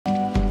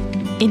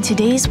In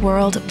today's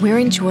world, we're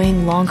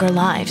enjoying longer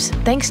lives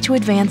thanks to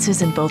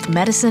advances in both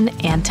medicine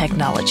and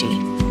technology.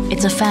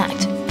 It's a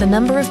fact. The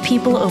number of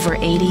people over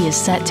 80 is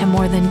set to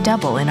more than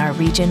double in our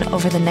region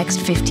over the next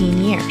 15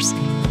 years.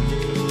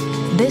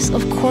 This,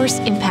 of course,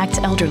 impacts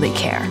elderly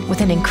care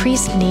with an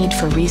increased need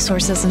for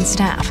resources and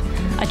staff,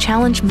 a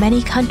challenge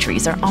many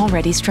countries are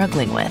already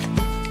struggling with.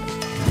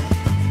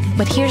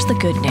 But here's the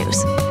good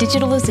news.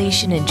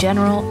 Digitalization in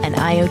general, and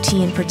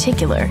IoT in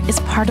particular, is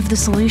part of the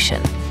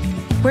solution.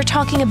 We're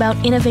talking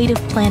about innovative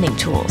planning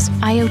tools,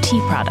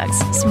 IoT products,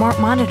 smart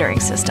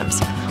monitoring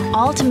systems,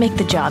 all to make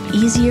the job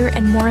easier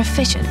and more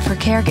efficient for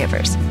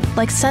caregivers,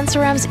 like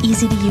Sensorem's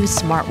easy-to-use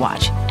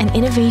smartwatch, an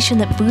innovation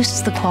that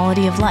boosts the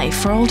quality of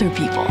life for older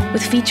people,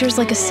 with features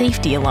like a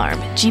safety alarm,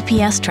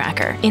 GPS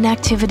tracker,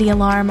 inactivity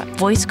alarm,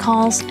 voice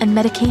calls, and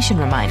medication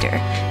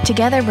reminder.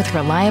 Together with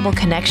reliable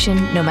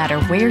connection, no matter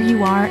where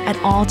you are at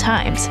all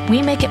times,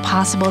 we make it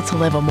possible to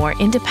live a more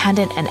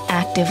independent and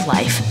active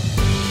life.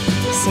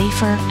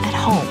 Safer at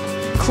home,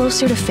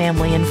 closer to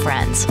family and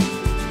friends.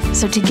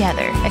 So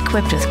together,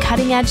 equipped with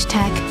cutting-edge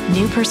tech,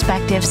 new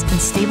perspectives, and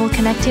stable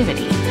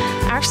connectivity,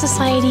 our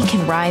society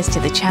can rise to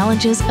the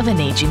challenges of an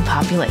aging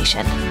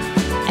population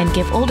and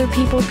give older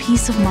people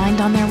peace of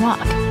mind on their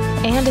walk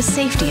and a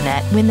safety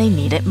net when they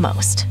need it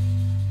most.